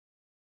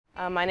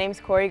My name's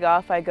Coco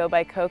Gauff. I go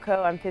by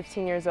Coco. I'm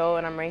 15 years old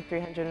and I'm ranked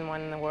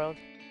 301 in the world.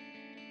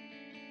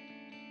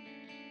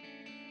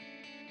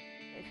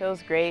 It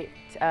feels great.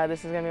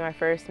 This is going to be my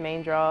first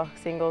main draw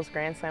singles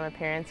Grand Slam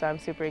appearance, so I'm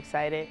super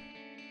excited.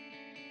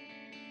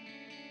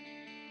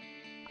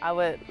 I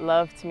would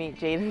love to meet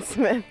Jaden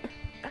Smith.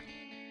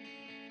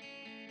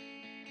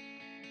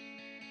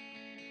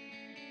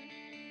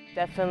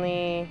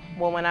 Definitely,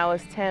 well, when I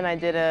was 10, I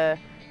did a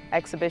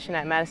exhibition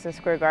at Madison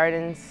Square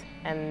Gardens,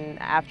 and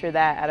after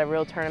that at a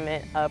real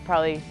tournament,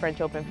 probably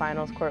French Open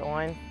Finals, Court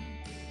 1.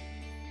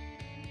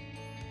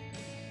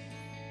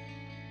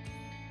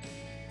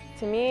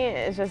 To me,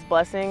 it's just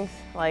blessings.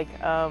 Like,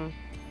 I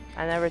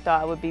never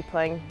thought I would be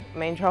playing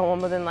main draw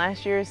Wimbledon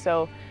last year,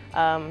 so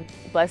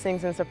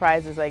blessings and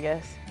surprises, I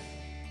guess.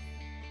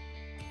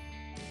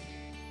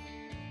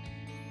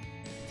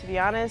 To be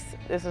honest,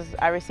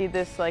 I received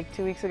this like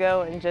 2 weeks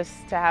ago, and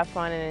just to have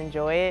fun and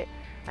enjoy it.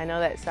 I know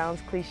that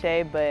sounds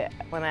cliche, but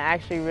when I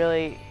actually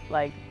really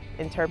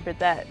interpret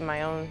that in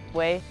my own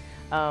way,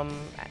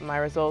 my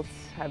results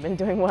have been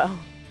doing well.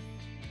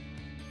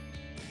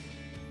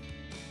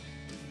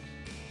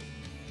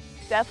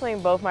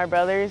 Definitely both my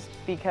brothers,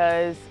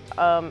 because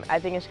I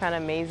think it's kind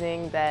of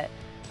amazing that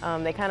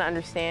they kind of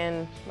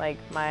understand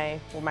my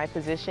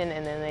position,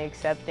 and then they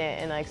accept it.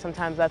 And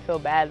sometimes I feel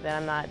bad that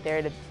I'm not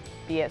there to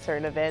be at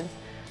certain events,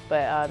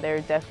 but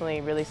they're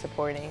definitely really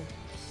supporting.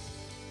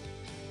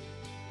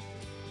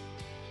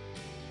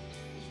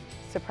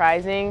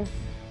 Surprising,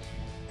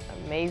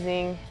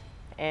 amazing,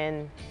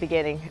 and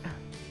beginning.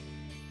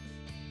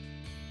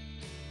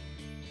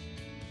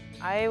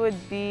 I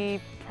would be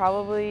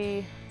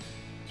probably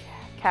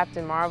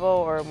Captain Marvel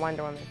or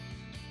Wonder Woman.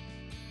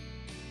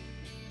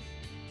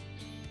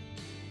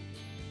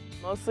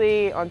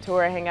 Mostly on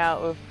tour, I hang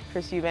out with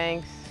Chris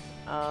Eubanks.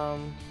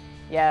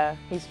 Yeah,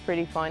 he's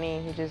pretty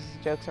funny. He just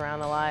jokes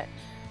around a lot.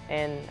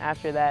 And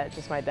after that,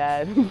 just my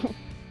dad.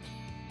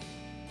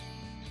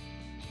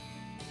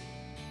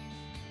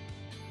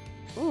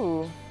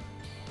 Ooh.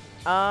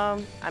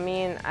 I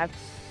mean, I've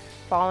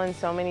fallen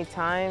so many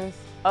times.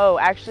 Oh,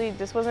 actually,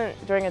 this wasn't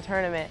during a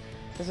tournament.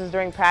 This was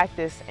during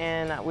practice,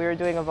 and we were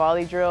doing a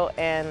volley drill,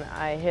 and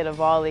I hit a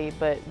volley,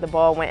 but the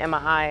ball went in my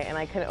eye, and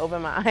I couldn't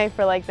open my eye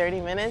for like 30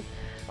 minutes.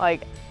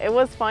 It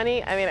was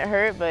funny. I mean, it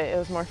hurt, but it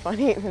was more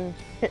funny than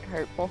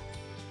hurtful.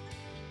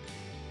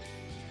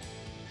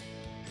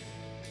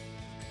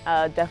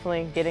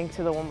 Definitely getting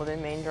to the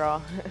Wimbledon main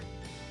draw.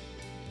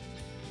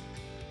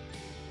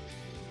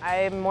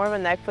 I'm more of a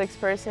Netflix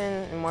person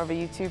and more of a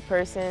YouTube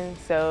person,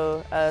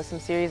 so some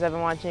series I've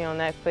been watching on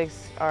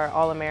Netflix are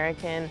All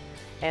American,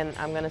 and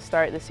I'm going to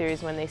start the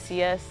series When They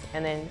See Us.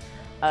 And then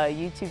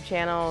YouTube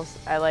channels,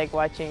 I like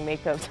watching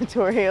makeup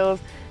tutorials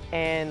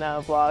and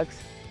vlogs.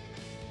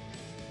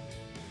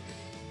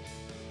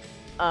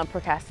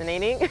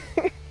 Procrastinating.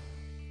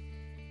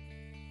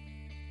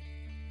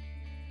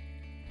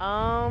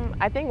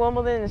 I think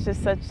Wimbledon is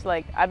just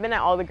I've been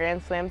at all the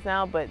Grand Slams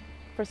now, but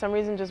for some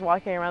reason just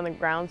walking around the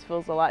grounds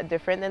feels a lot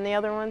different than the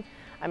other ones.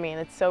 I mean,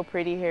 it's so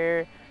pretty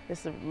here.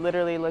 This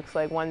literally looks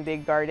like one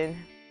big garden.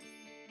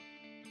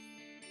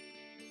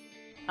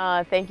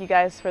 Thank you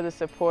guys for the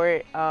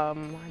support.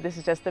 This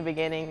is just the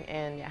beginning,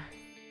 and yeah.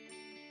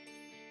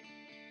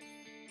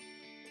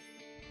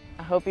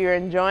 I hope you're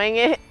enjoying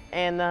it,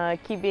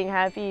 and keep being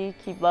happy,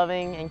 keep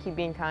loving, and keep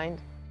being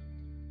kind.